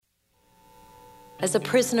As a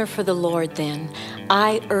prisoner for the Lord, then,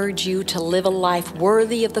 I urge you to live a life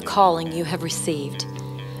worthy of the calling you have received.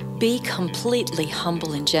 Be completely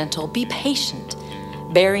humble and gentle. Be patient,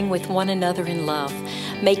 bearing with one another in love.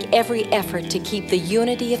 Make every effort to keep the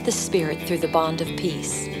unity of the Spirit through the bond of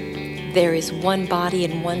peace. There is one body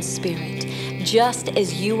and one Spirit, just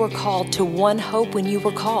as you were called to one hope when you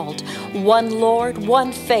were called, one Lord,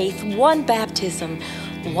 one faith, one baptism,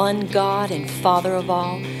 one God and Father of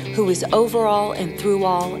all, who is over all and through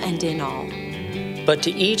all and in all. But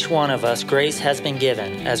to each one of us grace has been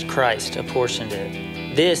given as Christ apportioned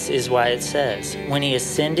it. This is why it says, when he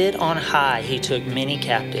ascended on high, he took many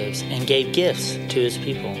captives and gave gifts to his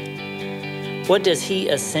people. What does he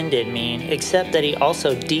ascended mean except that he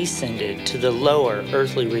also descended to the lower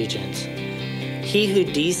earthly regions? He who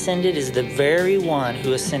descended is the very one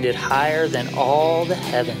who ascended higher than all the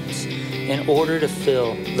heavens in order to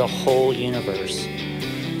fill the whole universe.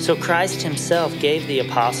 So Christ himself gave the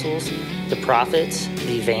apostles, the prophets,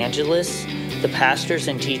 the evangelists, the pastors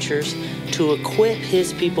and teachers to equip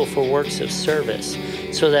his people for works of service,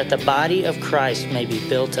 so that the body of Christ may be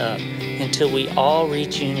built up until we all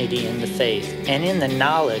reach unity in the faith and in the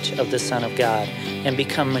knowledge of the Son of God and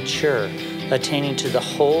become mature, attaining to the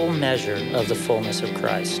whole measure of the fullness of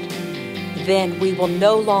Christ. Then we will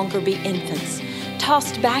no longer be infants,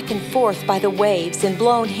 tossed back and forth by the waves and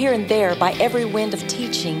blown here and there by every wind of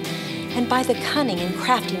teaching and by the cunning and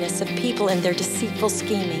craftiness of people in their deceitful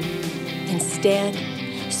scheming. Instead,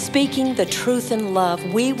 speaking the truth in love,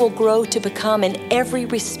 we will grow to become in every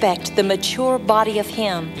respect the mature body of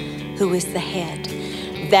him who is the head,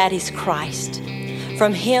 that is Christ.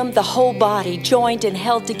 From him, the whole body, joined and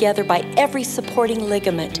held together by every supporting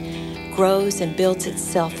ligament, grows and builds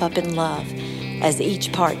itself up in love as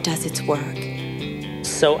each part does its work.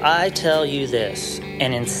 So I tell you this,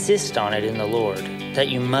 and insist on it in the Lord, that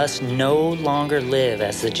you must no longer live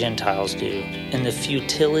as the Gentiles do, in the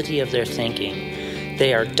futility of their thinking.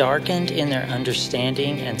 They are darkened in their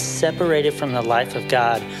understanding and separated from the life of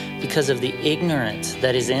God because of the ignorance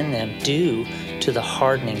that is in them due to the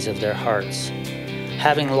hardenings of their hearts.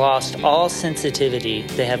 Having lost all sensitivity,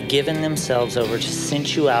 they have given themselves over to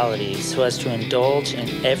sensuality so as to indulge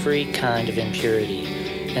in every kind of impurity,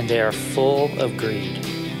 and they are full of greed.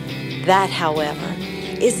 That, however,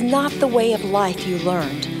 is not the way of life you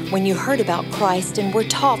learned when you heard about Christ and were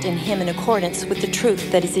taught in him in accordance with the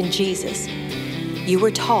truth that is in Jesus. You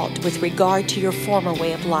were taught with regard to your former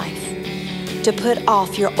way of life, to put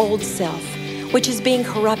off your old self, which is being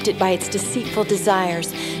corrupted by its deceitful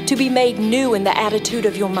desires, to be made new in the attitude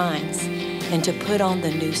of your minds, and to put on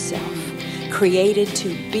the new self, created to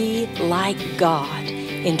be like God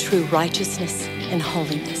in true righteousness and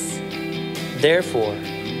holiness. Therefore,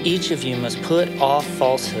 each of you must put off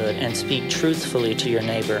falsehood and speak truthfully to your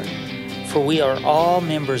neighbor, for we are all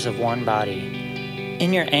members of one body.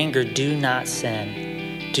 In your anger, do not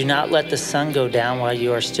sin. Do not let the sun go down while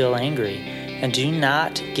you are still angry, and do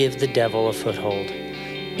not give the devil a foothold.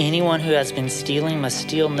 Anyone who has been stealing must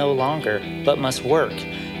steal no longer, but must work,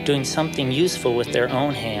 doing something useful with their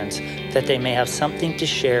own hands, that they may have something to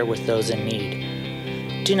share with those in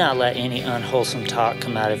need. Do not let any unwholesome talk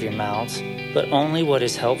come out of your mouths, but only what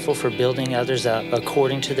is helpful for building others up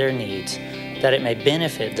according to their needs, that it may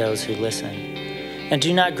benefit those who listen. And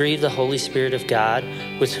do not grieve the Holy Spirit of God,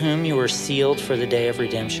 with whom you were sealed for the day of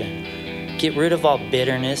redemption. Get rid of all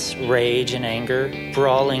bitterness, rage, and anger,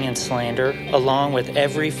 brawling and slander, along with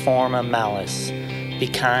every form of malice. Be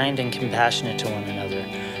kind and compassionate to one another,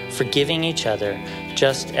 forgiving each other,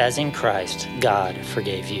 just as in Christ God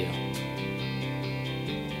forgave you.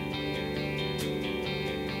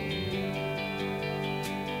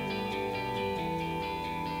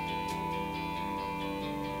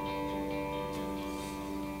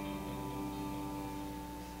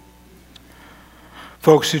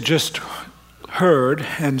 Folks, who just heard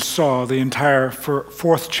and saw the entire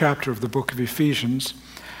fourth chapter of the book of Ephesians.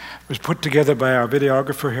 It was put together by our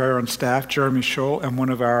videographer here on staff, Jeremy Scholl, and one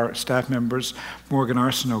of our staff members, Morgan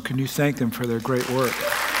Arsenault. Can you thank them for their great work?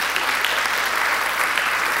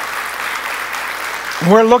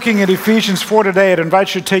 We're looking at Ephesians 4 today. I'd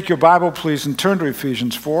invite you to take your Bible, please, and turn to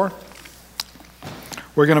Ephesians 4.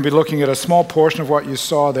 We're going to be looking at a small portion of what you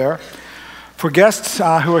saw there. For guests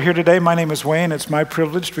who are here today, my name is Wayne. It's my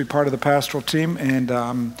privilege to be part of the pastoral team, and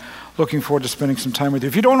I'm looking forward to spending some time with you.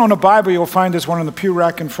 If you don't own a Bible, you'll find there's one on the pew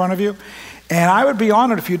rack in front of you, and I would be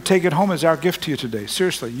honored if you'd take it home as our gift to you today.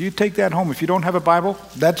 Seriously, you take that home. If you don't have a Bible,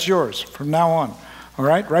 that's yours from now on. All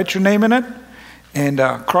right? Write your name in it, and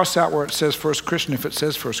cross out where it says First Christian if it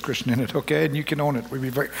says First Christian in it, okay? And you can own it. We'd be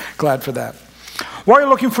very glad for that. While you're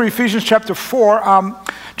looking for Ephesians chapter 4,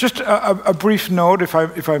 just a brief note, if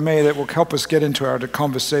I may, that will help us get into our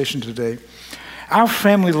conversation today. Our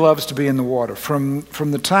family loves to be in the water. From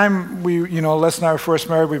the time Les and I were first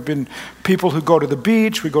married, we've been people who go to the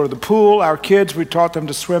beach, we go to the pool. Our kids, we taught them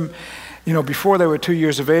to swim, before they were 2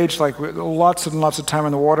 years of age, like lots and lots of time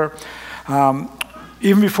in the water.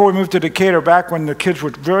 Even before we moved to Decatur, back when the kids were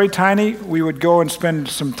very tiny, we would go and spend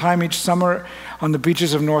some time each summer on the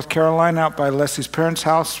beaches of North Carolina out by Leslie's parents'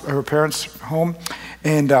 house, her parents' home.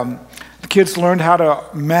 And the kids learned how to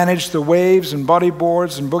manage the waves and buddy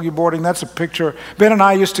boards and boogie boarding. That's a picture. Ben and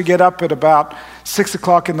I used to get up at about 6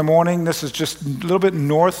 o'clock in the morning. This is just a little bit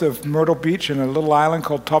north of Myrtle Beach in a little island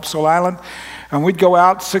called Topsail Island. And we'd go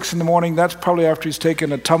out 6 in the morning. That's probably after he's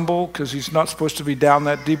taken a tumble, because he's not supposed to be down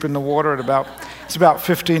that deep in the water it's about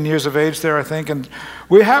 15 years of age there, I think. And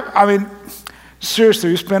seriously,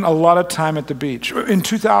 we spent a lot of time at the beach. In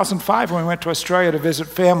 2005, when we went to Australia to visit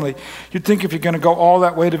family, you'd think if you're going to go all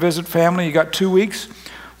that way to visit family, you got 2 weeks.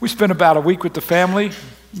 We spent about a week with the family,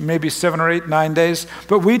 maybe 7 or 8, 9 days.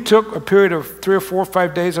 But we took a period of 3 or 4 or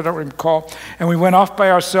 5 days, I don't recall, and we went off by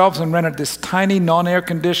ourselves and rented this tiny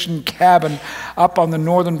non-air-conditioned cabin up on the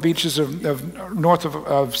northern beaches north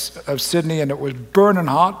of Sydney, and it was burning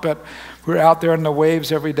hot, but we were out there in the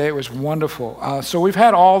waves every day. It was wonderful. So we've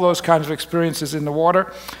had all those kinds of experiences in the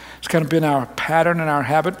water. It's kind of been our pattern and our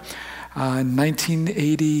habit. In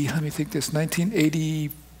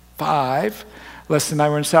 1985, Les and I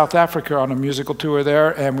were in South Africa on a musical tour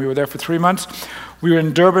there, and we were there for 3 months. We were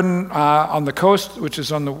in Durban on the coast, which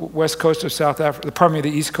is on the west coast of South Africa, the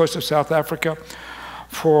east coast of South Africa,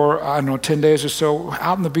 for, 10 days or so,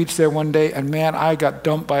 out on the beach there one day, and man, I got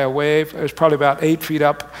dumped by a wave. It was probably about 8 feet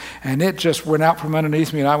up, and it just went out from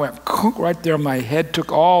underneath me, and I went right there. My head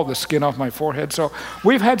took all the skin off my forehead. So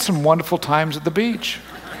we've had some wonderful times at the beach.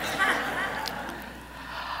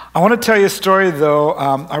 I want to tell you a story, though.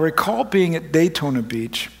 I recall being at Daytona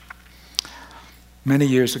Beach many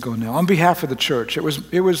years ago now, on behalf of the church. It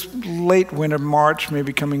was late winter, March,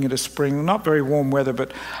 maybe coming into spring, not very warm weather,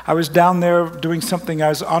 but I was down there doing something. I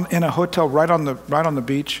was in a hotel right on the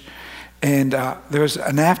beach, and there was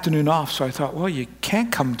an afternoon off, so I thought, well, you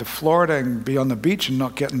can't come to Florida and be on the beach and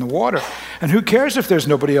not get in the water. And who cares if there's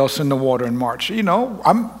nobody else in the water in March?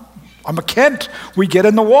 I'm a Kent. We get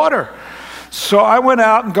in the water. So I went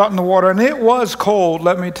out and got in the water, and it was cold,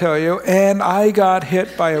 let me tell you, and I got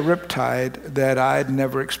hit by a riptide that I'd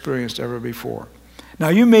never experienced ever before. Now,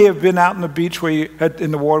 you may have been out on the beach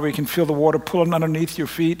in the water where you can feel the water pulling underneath your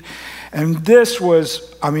feet, and this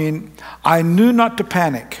was, I knew not to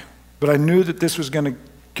panic, but I knew that this was going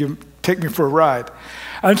to take me for a ride.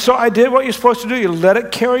 And so I did what you're supposed to do. You let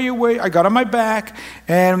it carry you away. I got on my back,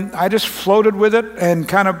 and I just floated with it and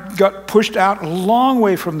kind of got pushed out a long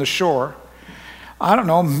way from the shore. I don't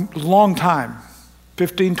know, long time,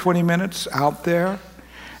 15, 20 minutes out there,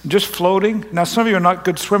 just floating. Now, some of you are not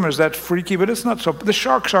good swimmers. That's freaky, but it's not so. The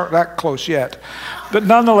sharks aren't that close yet. But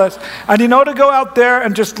nonetheless, and to go out there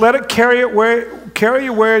and just let it carry you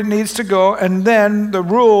where it needs to go. And then the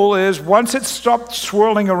rule is once it stopped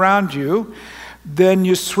swirling around you, then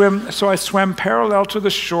you swim. So I swam parallel to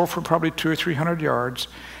the shore for probably 200 or 300 yards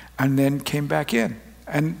and then came back in.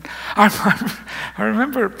 And I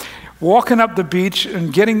remember walking up the beach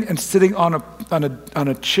and sitting on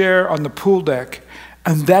a chair on the pool deck,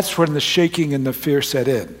 and that's when the shaking and the fear set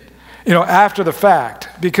in. After the fact,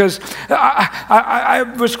 because I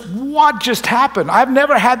was, what just happened? I've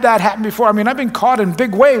never had that happen before. I've been caught in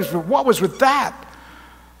big waves, but what was with that?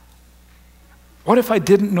 What if I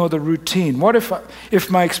didn't know the routine? What if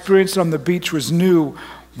my experience on the beach was new?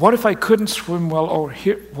 What if I couldn't swim well over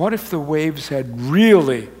here? What if the waves had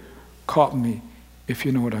really caught me, if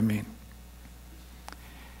you know what I mean?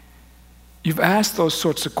 You've asked those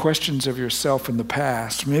sorts of questions of yourself in the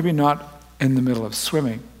past, maybe not in the middle of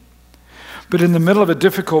swimming, but in the middle of a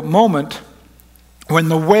difficult moment when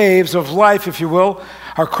the waves of life, if you will,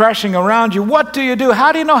 are crashing around you. What do you do?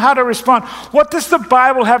 How do you know how to respond? What does the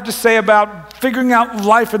Bible have to say about figuring out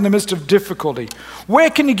life in the midst of difficulty? Where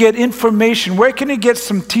can you get information? Where can you get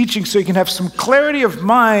some teaching so you can have some clarity of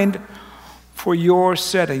mind for your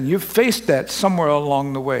setting? You've faced that somewhere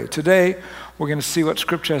along the way. Today, we're going to see what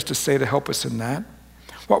Scripture has to say to help us in that.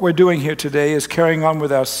 What we're doing here today is carrying on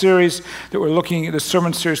with our series that we're looking at, the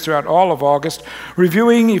sermon series throughout all of August,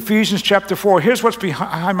 reviewing Ephesians chapter 4. Here's what's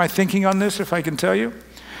behind my thinking on this, if I can tell you.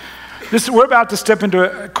 We're about to step into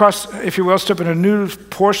a new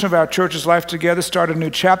portion of our church's life together, start a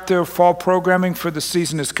new chapter of fall programming for the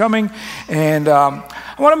season is coming. And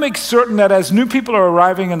I want to make certain that as new people are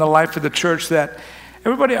arriving in the life of the church, that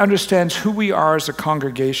everybody understands who we are as a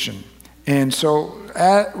congregation. And so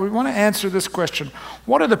we want to answer this question.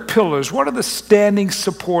 What are the pillars? What are the standing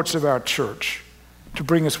supports of our church to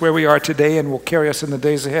bring us where we are today and will carry us in the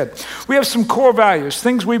days ahead? We have some core values,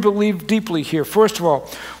 things we believe deeply here. First of all,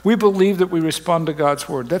 we believe that we respond to God's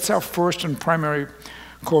word. That's our first and primary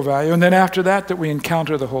core value. And then after that, that we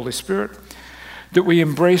encounter the Holy Spirit, that we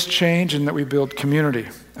embrace change, and that we build community.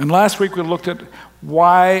 And last week we looked at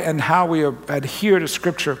why and how we adhere to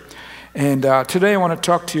Scripture. And today I want to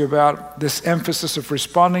talk to you about this emphasis of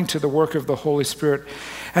responding to the work of the Holy Spirit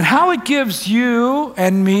and how it gives you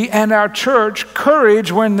and me and our church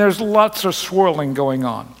courage when there's lots of swirling going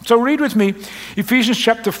on. So read with me Ephesians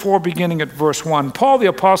chapter 4, beginning at verse 1. Paul the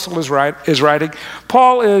apostle is writing.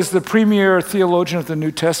 Paul is the premier theologian of the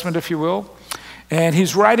New Testament, if you will. And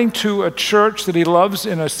he's writing to a church that he loves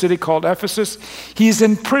in a city called Ephesus. He's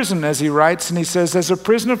in prison as he writes, and he says, "As a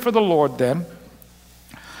prisoner for the Lord, then,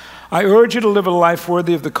 I urge you to live a life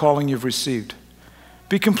worthy of the calling you've received.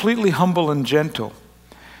 Be completely humble and gentle.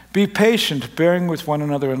 Be patient, bearing with one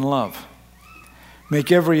another in love.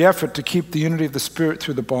 Make every effort to keep the unity of the Spirit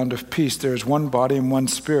through the bond of peace. There is one body and one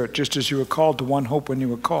Spirit, just as you were called to one hope when you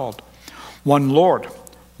were called. One Lord,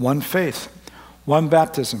 one faith, one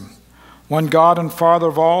baptism, one God and Father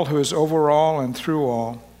of all, who is over all and through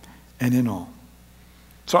all and in all."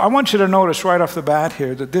 So I want you to notice right off the bat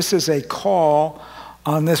here that this is a call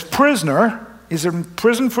on this prisoner. He's in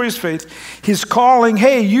prison for his faith. He's calling,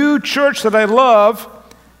 hey, you church that I love.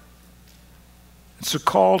 It's a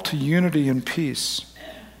call to unity and peace.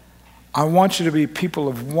 I want you to be people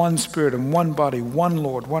of one Spirit and one body, one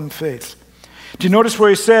Lord, one faith. Do you notice where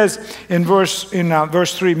he says in verse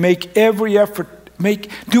 3, make every effort,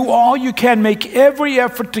 do all you can, make every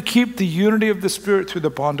effort to keep the unity of the Spirit through the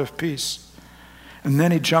bond of peace. And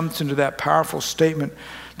then he jumps into that powerful statement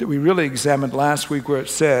that we really examined last week where it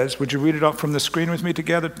says, would you read it up from the screen with me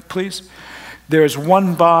together, please? There's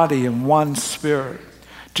one body and one Spirit,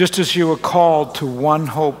 just as you were called to one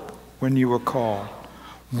hope when you were called.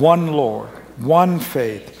 One Lord, one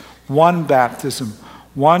faith, one baptism,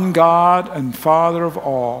 one God and Father of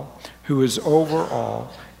all, who is over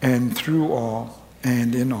all and through all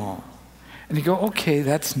and in all. And you go, okay,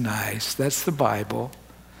 that's nice. That's the Bible.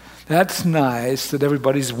 That's nice that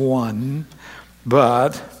everybody's one.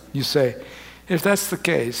 But you say, if that's the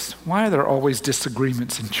case, why are there always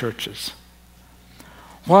disagreements in churches?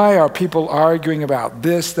 Why are people arguing about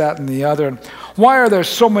this, that, and the other? Why are there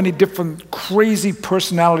so many different crazy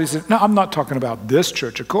personalities? No, I'm not talking about this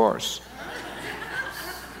church, of course.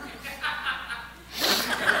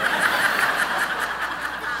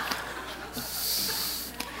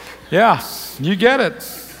 Yeah, you get it.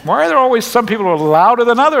 Why are there always some people who are louder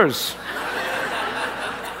than others?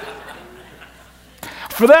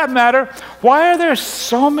 For that matter, why are there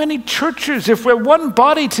so many churches? If we're one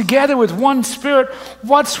body together with one Spirit,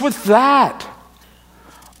 what's with that?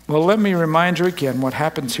 Well, let me remind you again what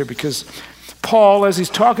happens here, because Paul, as he's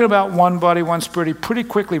talking about one body, one Spirit, he pretty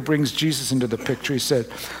quickly brings Jesus into the picture. He said,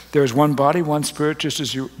 there's one body, one Spirit, just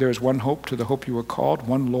as there's one hope to the hope you were called,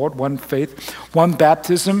 one Lord, one faith, one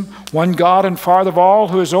baptism, one God and Father of all,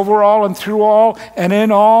 who is over all and through all and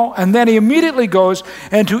in all. And then he immediately goes,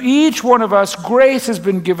 and to each one of us, grace has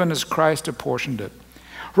been given as Christ apportioned it.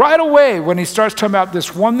 Right away, when he starts talking about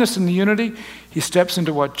this oneness and the unity, he steps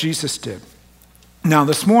into what Jesus did. Now,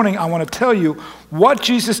 this morning, I want to tell you what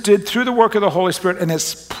Jesus did through the work of the Holy Spirit, and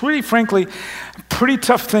it's pretty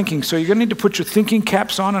tough thinking. So you're going to need to put your thinking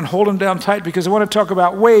caps on and hold them down tight, because I want to talk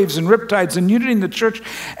about waves and riptides and unity in the church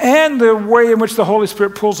and the way in which the Holy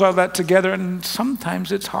Spirit pulls all that together, and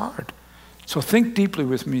sometimes it's hard. So think deeply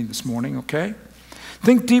with me this morning, okay?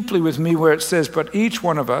 Think deeply with me where it says, but each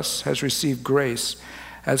one of us has received grace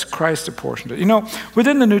as Christ apportioned it. You know,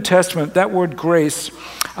 within the New Testament, that word grace,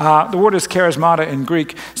 the word is charismata in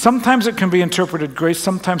Greek. Sometimes it can be interpreted grace,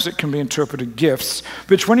 sometimes it can be interpreted gifts.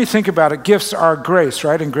 But when you think about it, gifts are grace,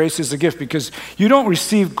 right? And grace is a gift, because you don't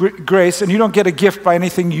receive grace and you don't get a gift by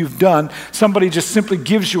anything you've done. Somebody just simply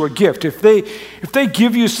gives you a gift. If they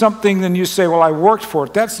give you something, then you say, well, I worked for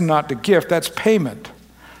it. That's not the gift, that's payment,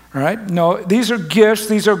 right? No, these are gifts,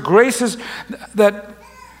 these are graces that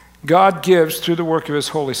God gives through the work of his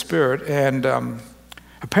Holy Spirit. And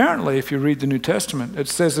apparently, if you read the New Testament, it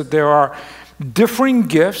says that there are differing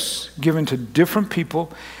gifts given to different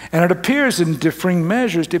people, and it appears in differing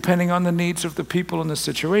measures depending on the needs of the people in the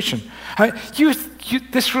situation.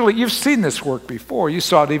 You've seen this work before. You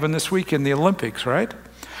saw it even this week in the Olympics, right?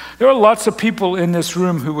 There are lots of people in this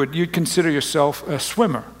room who you'd consider yourself a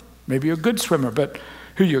swimmer, maybe a good swimmer, but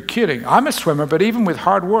who you're kidding. I'm a swimmer, but even with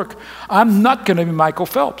hard work, I'm not going to be Michael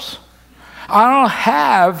Phelps. I don't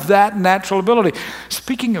have that natural ability.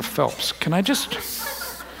 Speaking of Phelps,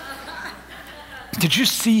 did you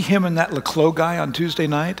see him and that Leclos guy on Tuesday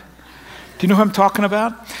night? Do you know who I'm talking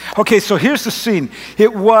about? Okay, so here's the scene.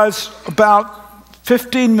 It was about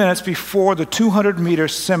 15 minutes before the 200-meter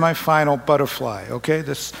semifinal butterfly, okay?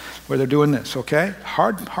 This where they're doing this, okay?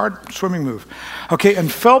 Hard swimming move. Okay,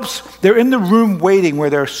 and Phelps, they're in the room waiting where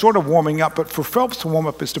they're sort of warming up, but for Phelps to warm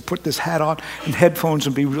up is to put this hat on and headphones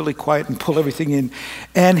and be really quiet and pull everything in.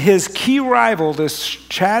 And his key rival, this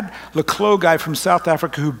Chad Leclos guy from South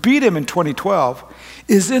Africa who beat him in 2012,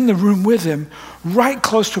 is in the room with him, right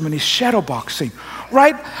close to him, and he's shadowboxing.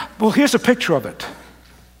 Right? Well, here's a picture of it.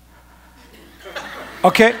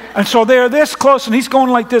 Okay, and so they're this close, and he's going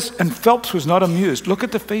like this, and Phelps was not amused. Look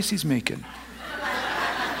at the face he's making.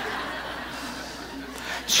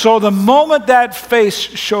 So the moment that face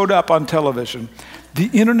showed up on television, the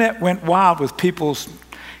internet went wild with people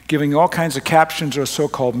giving all kinds of captions or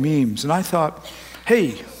so-called memes. And I thought, hey,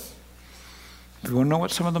 you want to know what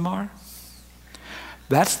some of them are?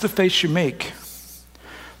 That's the face you make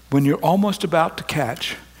when you're almost about to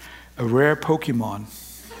catch a rare Pokemon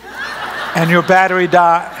and your battery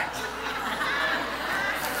dies.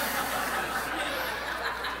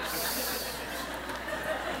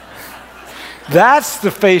 That's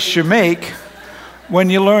the face you make when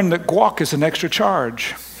you learn that guac is an extra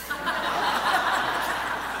charge.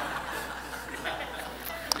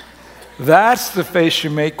 That's the face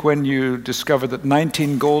you make when you discover that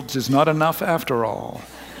 19 golds is not enough after all.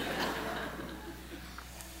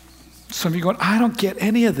 Some of you going, I don't get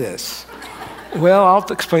any of this. Well, I'll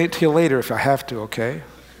explain it to you later if I have to, okay?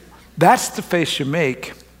 That's the face you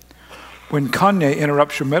make when Kanye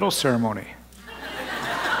interrupts your medal ceremony.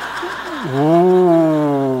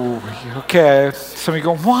 Ooh, okay. Some of you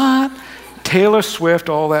go, what? Taylor Swift,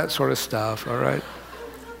 all that sort of stuff, all right?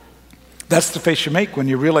 That's the face you make when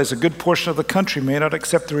you realize a good portion of the country may not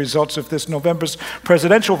accept the results of this November's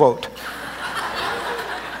presidential vote.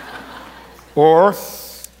 Or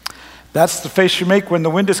that's the face you make when the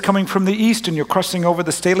wind is coming from the east and you're crossing over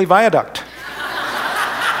the Staley Viaduct.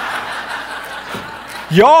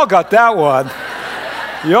 Y'all got that one.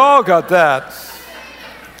 Y'all got that.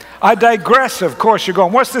 I digress, of course. You're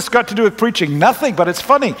going, what's this got to do with preaching? Nothing, but it's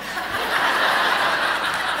funny.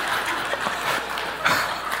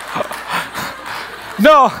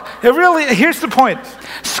 No, here's the point.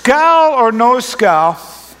 Scowl or no scowl,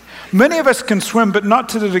 many of us can swim, but not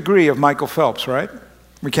to the degree of Michael Phelps, right?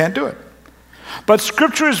 We can't do it. But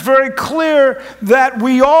Scripture is very clear that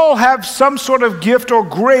we all have some sort of gift or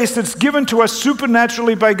grace that's given to us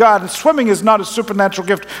supernaturally by God. And swimming is not a supernatural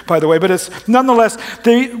gift, by the way, but it's nonetheless,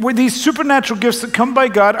 these supernatural gifts that come by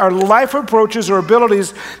God are life approaches or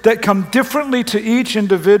abilities that come differently to each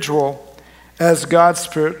individual as God's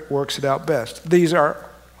Spirit works it out best. These are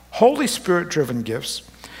Holy Spirit-driven gifts.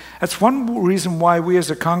 That's one reason why we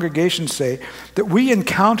as a congregation say that we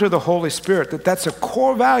encounter the Holy Spirit, that's a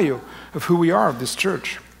core value of who we are of this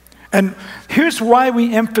church. And here's why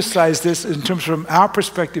we emphasize this in terms from our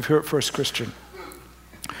perspective here at First Christian.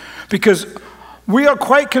 Because we are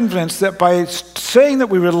quite convinced that by saying that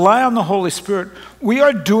we rely on the Holy Spirit, we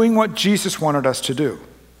are doing what Jesus wanted us to do.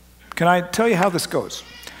 Can I tell you how this goes?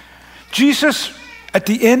 Jesus, at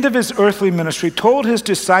the end of his earthly ministry, told his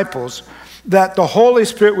disciples that the Holy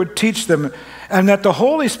Spirit would teach them and that the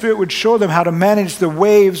Holy Spirit would show them how to manage the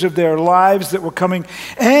waves of their lives that were coming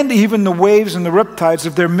and even the waves and the riptides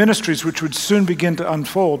of their ministries, which would soon begin to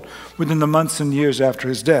unfold within the months and years after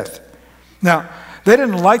his death. Now, they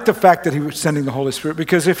didn't like the fact that he was sending the Holy Spirit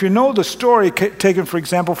because if you know the story taken, for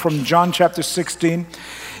example, from John chapter 16,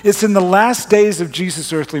 it's in the last days of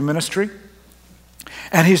Jesus' earthly ministry.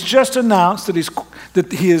 And he's just announced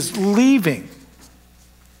that he is leaving.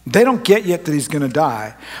 They don't get yet that he's going to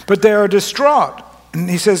die, but they are distraught. And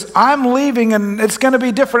he says, I'm leaving and it's going to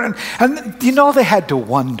be different. And you know, they had to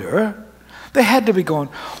wonder. They had to be going,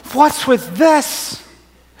 what's with this?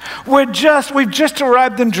 We've just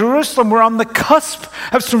arrived in Jerusalem. We're on the cusp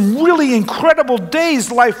of some really incredible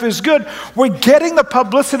days. Life is good. We're getting the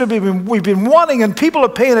publicity we've been wanting, and people are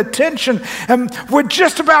paying attention. And we're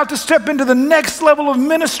just about to step into the next level of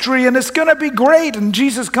ministry, and it's going to be great. And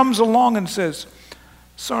Jesus comes along and says,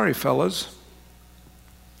 sorry, fellas,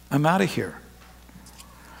 I'm out of here.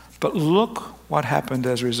 But look what happened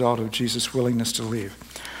as a result of Jesus' willingness to leave.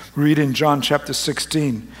 Read in John chapter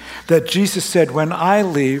 16 that Jesus said, when I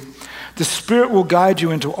leave, the Spirit will guide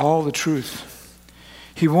you into all the truth.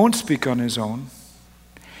 He won't speak on his own.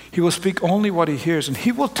 He will speak only what he hears, and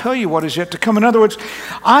he will tell you what is yet to come. In other words,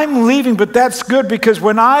 I'm leaving, but that's good because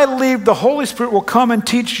when I leave, the Holy Spirit will come and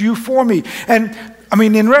teach you for me. And I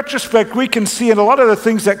mean, in retrospect, we can see in a lot of the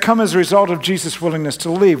things that come as a result of Jesus' willingness to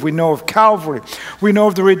leave. We know of Calvary. We know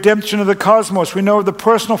of the redemption of the cosmos. We know of the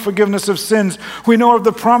personal forgiveness of sins. We know of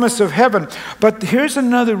the promise of heaven. But here's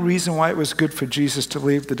another reason why it was good for Jesus to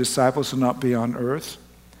leave the disciples and not be on earth.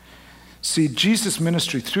 See, Jesus'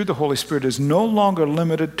 ministry through the Holy Spirit is no longer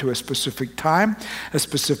limited to a specific time, a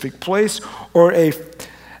specific place, or a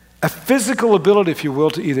physical ability, if you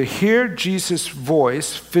will, to either hear Jesus'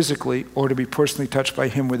 voice physically or to be personally touched by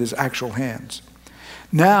him with his actual hands.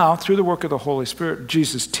 Now, through the work of the Holy Spirit,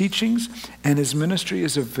 Jesus' teachings and his ministry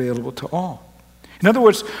is available to all. In other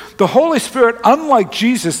words, the Holy Spirit, unlike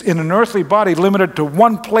Jesus in an earthly body limited to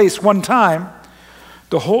one place, one time,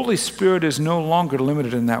 the Holy Spirit is no longer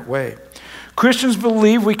limited in that way. Christians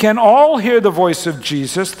believe we can all hear the voice of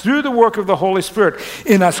Jesus through the work of the Holy Spirit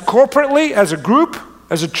in us corporately, as a group,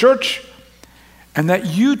 as a church, and that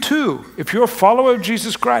you too, if you're a follower of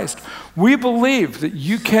Jesus Christ, we believe that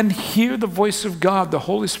you can hear the voice of God, the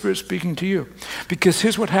Holy Spirit speaking to you. Because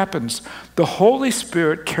here's what happens. The Holy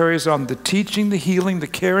Spirit carries on the teaching, the healing, the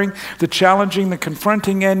caring, the challenging, the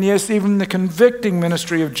confronting, and yes, even the convicting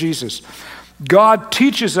ministry of Jesus. God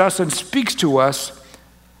teaches us and speaks to us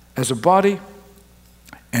as a body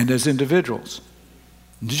and as individuals.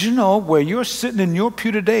 Did you know where you're sitting in your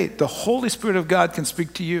pew today, the Holy Spirit of God can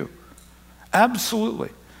speak to you? Absolutely.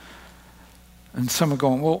 And some are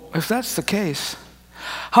going, well, if that's the case,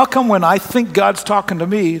 how come when I think God's talking to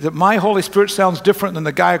me that my Holy Spirit sounds different than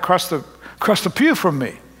the guy across the pew from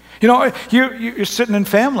me? You know, you're sitting in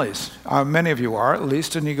families, many of you are at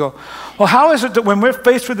least, and you go, well, how is it that when we're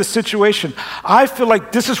faced with a situation, I feel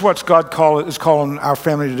like this is what God is calling our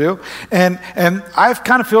family to do, and I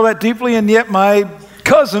kind of feel that deeply, and yet my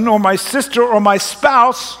cousin or my sister or my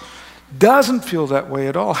spouse doesn't feel that way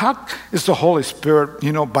at all. How is the Holy Spirit,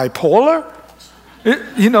 bipolar?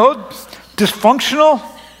 Dysfunctional?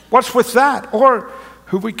 What's with that? Or,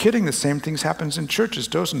 who are we kidding? The same things happens in churches,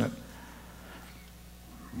 doesn't it?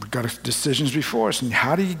 We've got decisions before us, and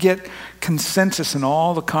how do you get consensus in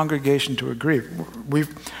all the congregation to agree?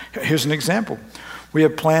 Here's an example. We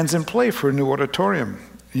have plans in play for a new auditorium,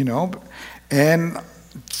 and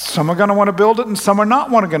some are going to want to build it and some are not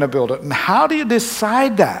going to build it. And how do you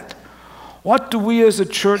decide that? What do we as a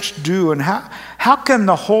church do? And how can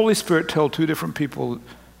the Holy Spirit tell two different people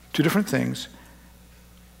two different things?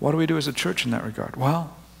 What do we do as a church in that regard?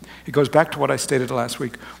 Well, it goes back to what I stated last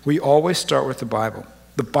week. We always start with the Bible.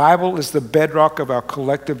 The Bible is the bedrock of our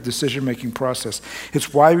collective decision-making process.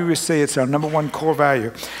 It's why we would say it's our number one core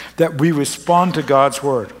value, that we respond to God's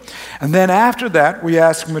word. And then after that, we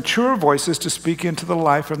ask mature voices to speak into the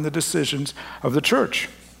life and the decisions of the church,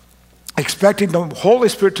 expecting the Holy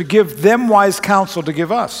Spirit to give them wise counsel to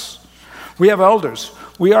give us. We have elders.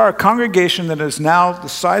 We are a congregation that is now the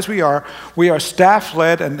size we are. We are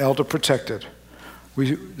staff-led and elder-protected.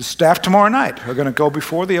 The staff tomorrow night are going to go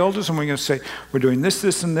before the elders and we're going to say, we're doing this,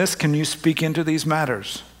 this, and this. Can you speak into these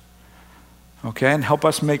matters? Okay, and help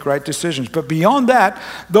us make right decisions. But beyond that,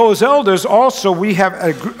 those elders also, we have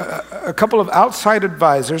a couple of outside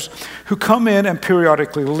advisors who come in and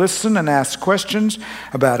periodically listen and ask questions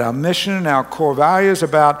about our mission and our core values,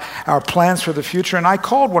 about our plans for the future. And I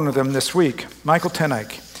called one of them this week, Michael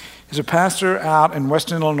Tenike. He's a pastor out in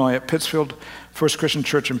Western Illinois at Pittsfield First Christian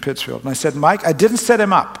Church in Pittsfield. And I said, Mike, I didn't set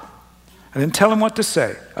him up. I didn't tell him what to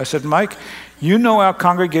say. I said, Mike, you know our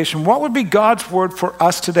congregation. What would be God's word for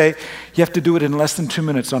us today? You have to do it in less than 2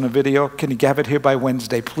 minutes on a video. Can you have it here by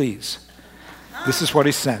Wednesday, please? This is what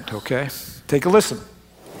he sent, okay? Take a listen.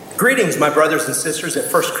 Greetings, my brothers and sisters at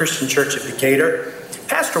First Christian Church at Decatur.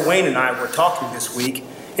 Pastor Wayne and I were talking this week,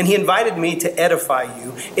 and he invited me to edify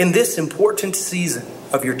you in this important season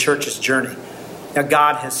of your church's journey. Now,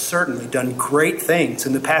 God has certainly done great things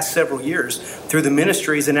in the past several years through the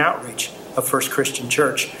ministries and outreach of First Christian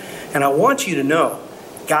Church. And I want you to know,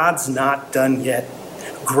 God's not done yet.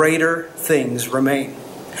 Greater things remain.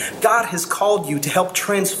 God has called you to help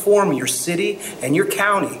transform your city and your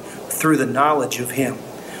county through the knowledge of Him.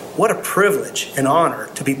 What a privilege and honor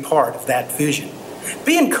to be part of that vision.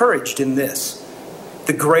 Be encouraged in this.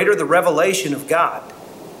 The greater the revelation of God,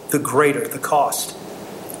 the greater the cost.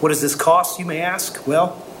 What does this cost, you may ask?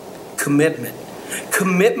 Well, commitment.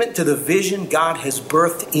 Commitment to the vision God has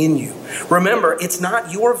birthed in you. Remember, it's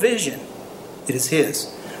not your vision. It is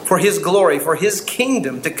His. For His glory, for His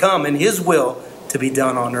kingdom to come and His will to be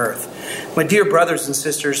done on earth. My dear brothers and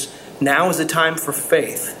sisters, now is a time for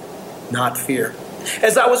faith, not fear.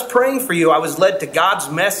 As I was praying for you, I was led to God's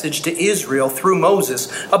message to Israel through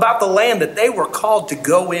Moses about the land that they were called to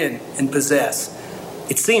go in and possess.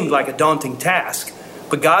 It seemed like a daunting task,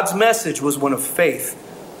 but God's message was one of faith,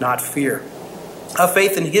 not fear. a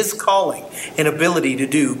faith in his calling and ability to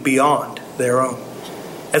do beyond their own.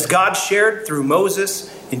 As God shared through Moses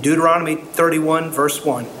in Deuteronomy 31, verse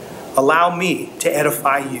 1, allow me to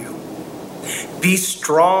edify you. Be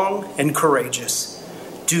strong and courageous.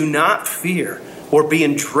 Do not fear or be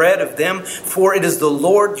in dread of them, for it is the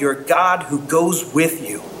Lord your God who goes with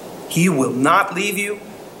you. He will not leave you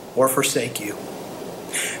or forsake you.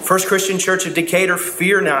 First Christian Church of Decatur,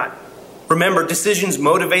 fear not. Remember, decisions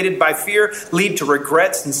motivated by fear lead to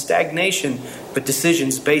regrets and stagnation, but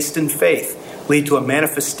decisions based in faith lead to a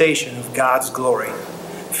manifestation of God's glory.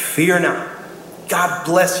 Fear not. God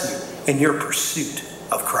bless you in your pursuit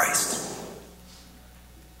of Christ.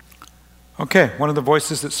 Okay, one of the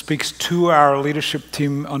voices that speaks to our leadership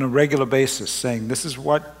team on a regular basis, saying, this is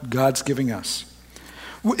what God's giving us.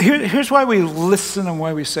 Here's why we listen and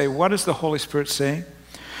why we say, what is the Holy Spirit saying?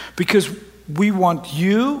 Because we want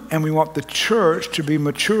you and we want the church to be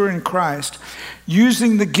mature in Christ,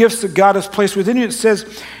 using the gifts that God has placed within you. It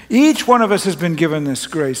says, each one of us has been given this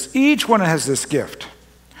grace. Each one has this gift.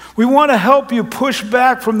 We want to help you push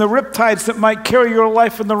back from the riptides that might carry your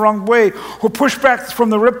life in the wrong way, or push back from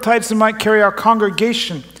the riptides that might carry our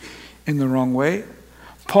congregation in the wrong way.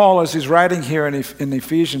 Paul, as he's writing here in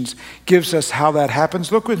Ephesians, gives us how that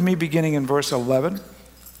happens. Look with me beginning in verse 11.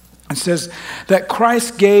 It says that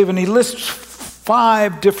Christ gave, and he lists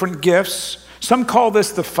 5 different gifts. Some call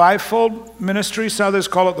this the fivefold ministry. Some others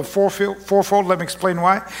call it the fourfold. Let me explain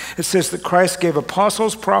why. It says that Christ gave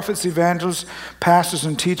apostles, prophets, evangelists, pastors,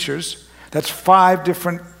 and teachers. That's 5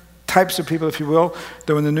 different types of people, if you will.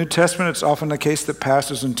 Though in the New Testament, it's often the case that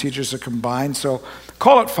pastors and teachers are combined. So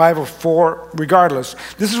call it 5 or 4, regardless.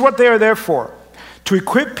 This is what they are there for: to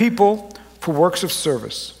equip people for works of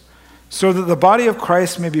service, so that the body of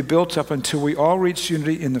Christ may be built up until we all reach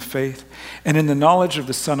unity in the faith and in the knowledge of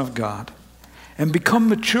the Son of God, and become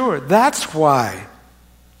mature. That's why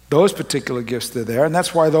those particular gifts are there, and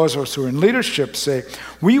that's why those of us who are in leadership say,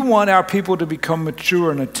 we want our people to become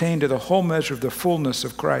mature and attain to the whole measure of the fullness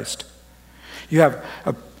of Christ. You have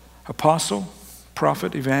an apostle,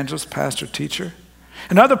 prophet, evangelist, pastor, teacher.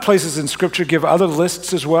 And other places in Scripture give other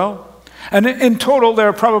lists as well. And in total, there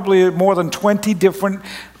are probably more than 20 different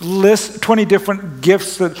lists, 20 different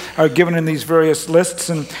gifts that are given in these various lists.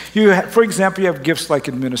 And for example, you have gifts like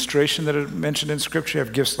administration that are mentioned in Scripture. You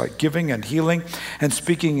have gifts like giving and healing and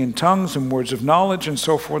speaking in tongues and words of knowledge and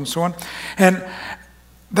so forth and so on. And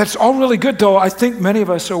that's all really good, though. I think many of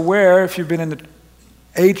us are aware, if you've been in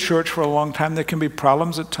a church for a long time, there can be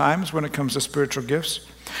problems at times when it comes to spiritual gifts.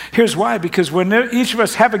 Here's why: because when each of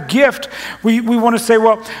us have a gift, we want to say,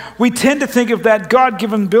 well, we tend to think of that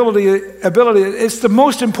God-given ability, it's the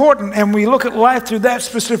most important, and we look at life through that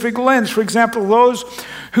specific lens. For example, those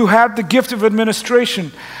who have the gift of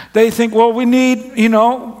administration, they think, well, we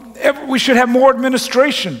should have more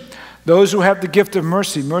administration. Those who have the gift of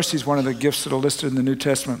mercy is one of the gifts that are listed in the New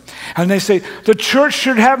Testament, and they say the church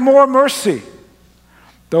should have more mercy.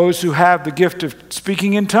 Those who have the gift of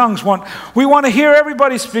speaking in tongues we want to hear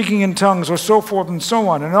everybody speaking in tongues, or so forth and so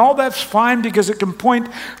on. And all that's fine because it can point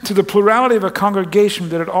to the plurality of a congregation,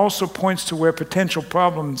 but it also points to where potential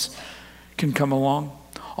problems can come along.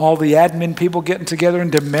 All the admin people getting together and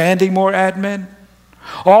demanding more admin.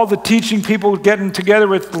 All the teaching people getting together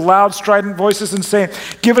with loud, strident voices and saying,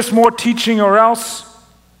 give us more teaching or else.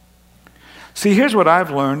 See, here's what I've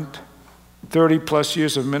learned, 30 plus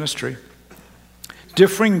years of ministry.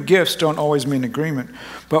 Differing gifts don't always mean agreement,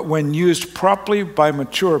 but when used properly by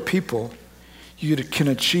mature people, you can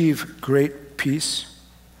achieve great peace.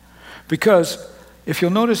 Because if you'll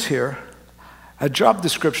notice here, a job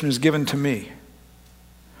description is given to me.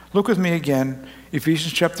 Look with me again,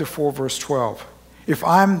 Ephesians chapter 4, verse 12. If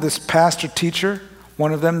I'm this pastor teacher,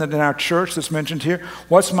 one of them that in our church that's mentioned here,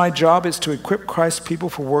 what's my job? Is to equip Christ's people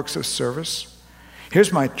for works of service.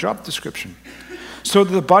 Here's my job description: so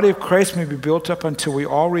that the body of Christ may be built up until we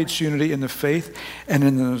all reach unity in the faith and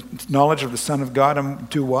in the knowledge of the Son of God, and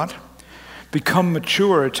do what? Become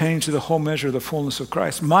mature, attaining to the whole measure of the fullness of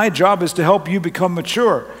Christ. My job is to help you become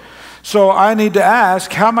mature. So I need to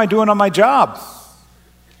ask, how am I doing on my job?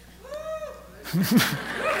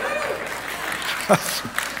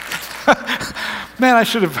 Man,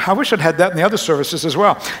 I wish I'd had that in the other services as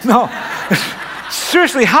well. No.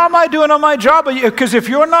 Seriously, how am I doing on my job? Because if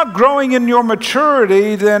you're not growing in your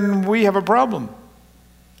maturity, then we have a problem.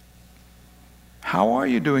 How are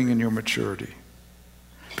you doing in your maturity?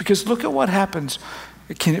 Because look at what happens.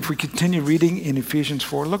 If we continue reading in Ephesians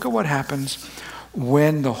 4, look at what happens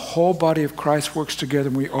when the whole body of Christ works together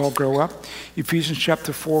and we all grow up. Ephesians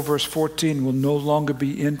chapter 4, verse 14, will no longer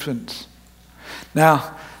be infants.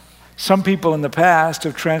 Now, Some people in the past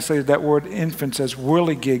have translated that word infants as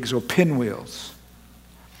whirligigs or pinwheels.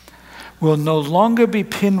 Will no longer be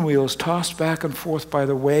pinwheels tossed back and forth by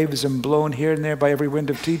the waves and blown here and there by every wind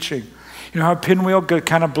of teaching. You know how a pinwheel could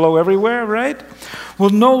kind of blow everywhere, right? Will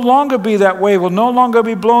no longer be that way. Will no longer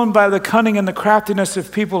be blown by the cunning and the craftiness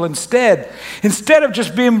of people. Instead of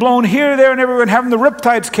just being blown here, there, and everywhere and having the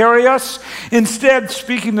riptides carry us, instead,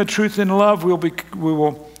 speaking the truth in love, we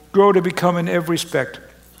will grow to become in every respect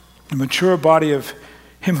the mature body of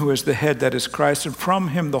Him who is the head, that is Christ, and from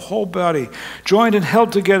Him the whole body, joined and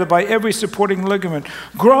held together by every supporting ligament,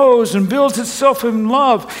 grows and builds itself in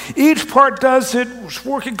love. Each part does its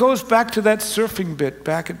work. It goes back to that surfing bit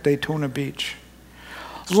back at Daytona Beach.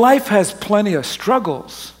 Life has plenty of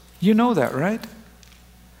struggles. You know that, right?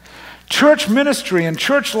 Church ministry and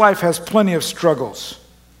church life has plenty of struggles.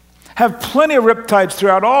 Have plenty of riptides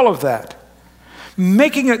throughout all of that.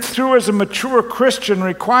 Making it through as a mature Christian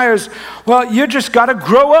requires, well, you just got to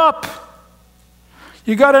grow up.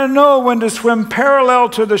 You got to know when to swim parallel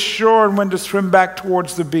to the shore and when to swim back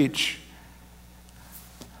towards the beach.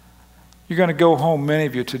 You're going to go home, many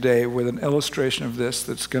of you today, with an illustration of this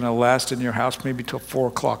that's going to last in your house maybe till 4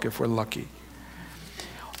 o'clock if we're lucky.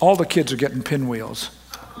 All the kids are getting pinwheels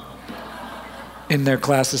in their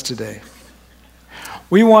classes today.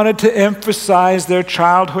 We wanted to emphasize their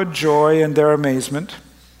childhood joy and their amazement,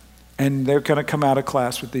 and they're going to come out of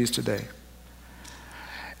class with these today.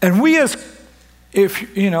 And we're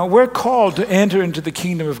called to enter into the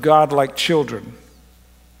kingdom of God like children,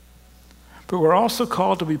 but we're also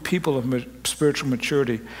called to be people of spiritual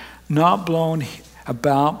maturity, not blown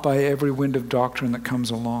about by every wind of doctrine that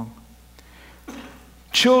comes along.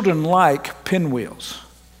 Children like pinwheels.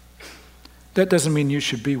 That doesn't mean you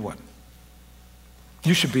should be one.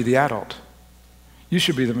 You should be the adult. You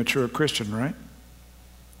should be the mature Christian, right?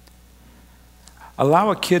 Allow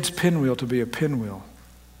a kid's pinwheel to be a pinwheel.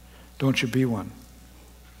 Don't you be one.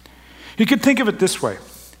 You can think of it this way.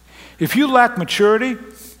 If you lack maturity,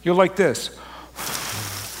 you're like this.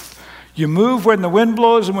 You move when the wind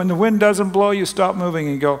blows, and when the wind doesn't blow, you stop moving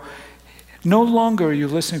and go. No longer are you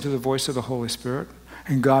listening to the voice of the Holy Spirit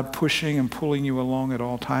and God pushing and pulling you along at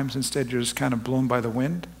all times. Instead, you're just kind of blown by the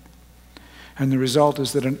wind. And the result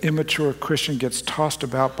is that an immature Christian gets tossed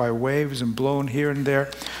about by waves and blown here and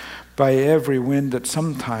there by every wind that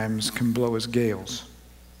sometimes can blow as gales.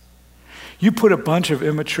 You put a bunch of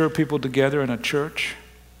immature people together in a church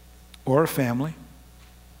or a family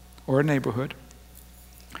or a neighborhood.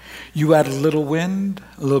 You add a little wind,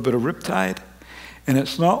 a little bit of riptide, and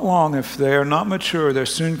it's not long, if they're not mature, they're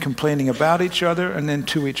soon complaining about each other and then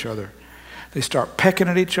to each other. They start pecking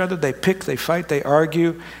at each other, they pick, they fight, they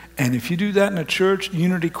argue. And if you do that in a church,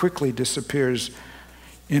 unity quickly disappears.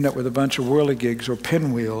 You end up with a bunch of whirligigs or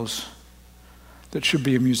pinwheels that should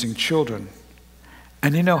be amusing children.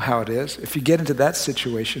 And you know how it is. If you get into that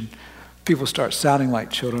situation, people start sounding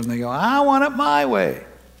like children. They go, I want it my way.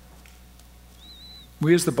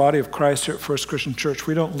 We as the body of Christ here at First Christian Church,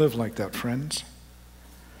 we don't live like that, friends.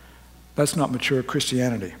 That's not mature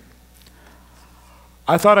Christianity.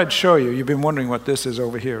 I thought I'd show you. You've been wondering what this is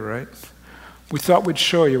over here, right? We thought we'd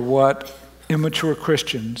show you what immature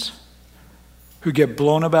Christians who get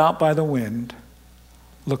blown about by the wind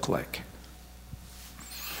look like.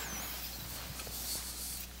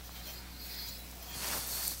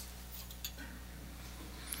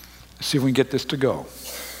 Let's see if we can get this to go.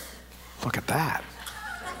 Look at that.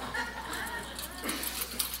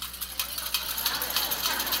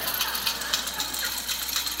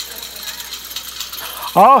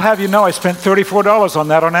 I'll have you know I spent $34 on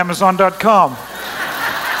that on Amazon.com.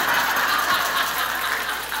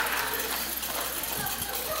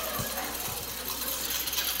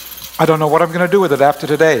 I don't know what I'm going to do with it after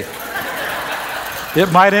today.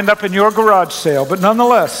 It might end up in your garage sale, but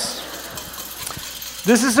nonetheless,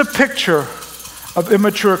 this is a picture of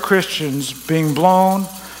immature Christians being blown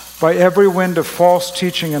by every wind of false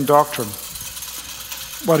teaching and doctrine.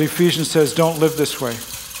 What Ephesians says, don't live this way.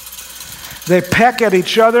 They peck at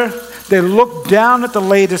each other, they look down at the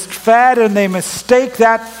latest fad, and they mistake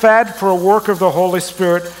that fad for a work of the Holy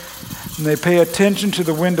Spirit, and they pay attention to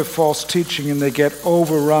the wind of false teaching, and they get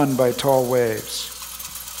overrun by tall waves.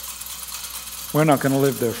 We're not going to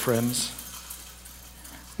live there, friends.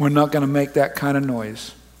 We're not going to make that kind of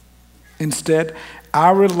noise. Instead,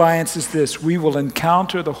 our reliance is this. We will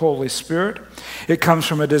encounter the Holy Spirit. It comes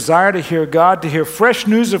from a desire to hear God, to hear fresh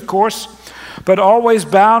news, of course, but always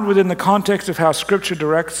bound within the context of how Scripture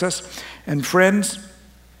directs us. And friends,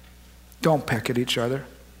 don't peck at each other.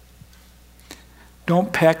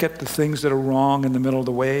 Don't peck at the things that are wrong in the middle of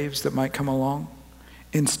the waves that might come along.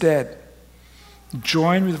 Instead,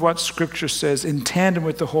 Join with what Scripture says in tandem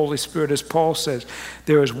with the Holy Spirit. As Paul says,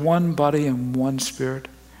 there is one body and one Spirit.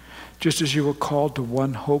 Just as you were called to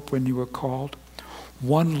one hope when you were called.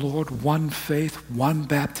 One Lord, one faith, one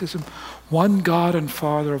baptism, one God and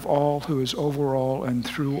Father of all, who is over all and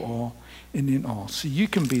through all and in all. So you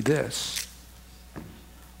can be this,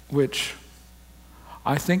 which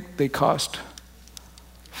I think they cost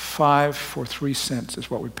 5 for 3 cents is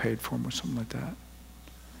what we paid for them or something like that.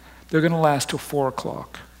 They're going to last till 4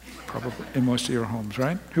 o'clock, probably, in most of your homes,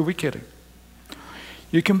 right? Who are we kidding?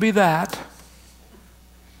 You can be that,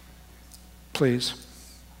 please.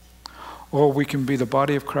 Or we can be the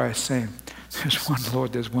body of Christ saying, there's one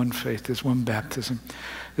Lord, there's one faith, there's one baptism.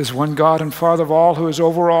 There's one God and Father of all, who is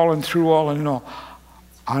over all and through all and in all.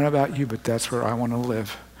 I don't know about you, but that's where I want to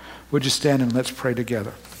live. Would you stand and let's pray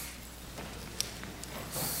together?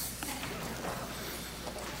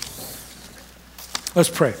 Let's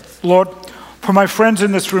pray. Lord, for my friends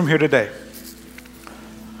in this room here today,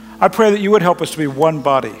 I pray that you would help us to be one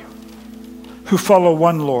body, who follow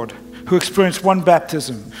one Lord, who experience one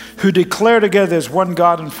baptism, who declare together there's one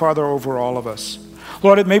God and Father over all of us.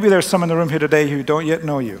 Lord, maybe there's some in the room here today who don't yet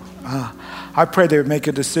know you. I pray they would make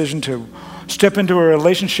a decision to step into a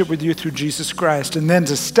relationship with you through Jesus Christ, and then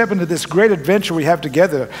to step into this great adventure we have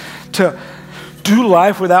together, to do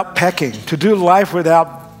life without pecking, to do life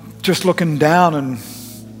without just looking down and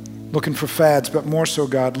looking for fads, but more so,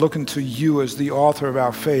 God, looking to you as the author of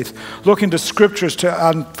our faith, looking to Scriptures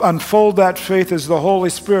to unfold that faith as the Holy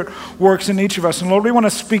Spirit works in each of us. And Lord, we want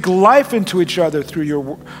to speak life into each other through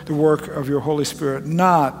the work of your Holy Spirit,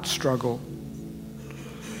 not struggle.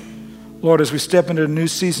 Lord, as we step into a new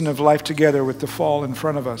season of life together with the fall in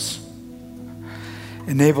front of us,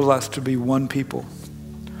 enable us to be one people,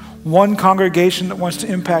 one congregation that wants to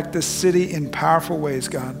impact this city in powerful ways,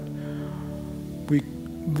 God.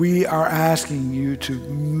 We are asking you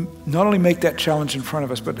to not only make that challenge in front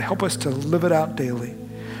of us, but help us to live it out daily.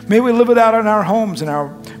 May we live it out in our homes, in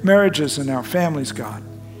our marriages, and our families, God.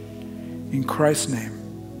 In Christ's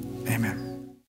name, amen.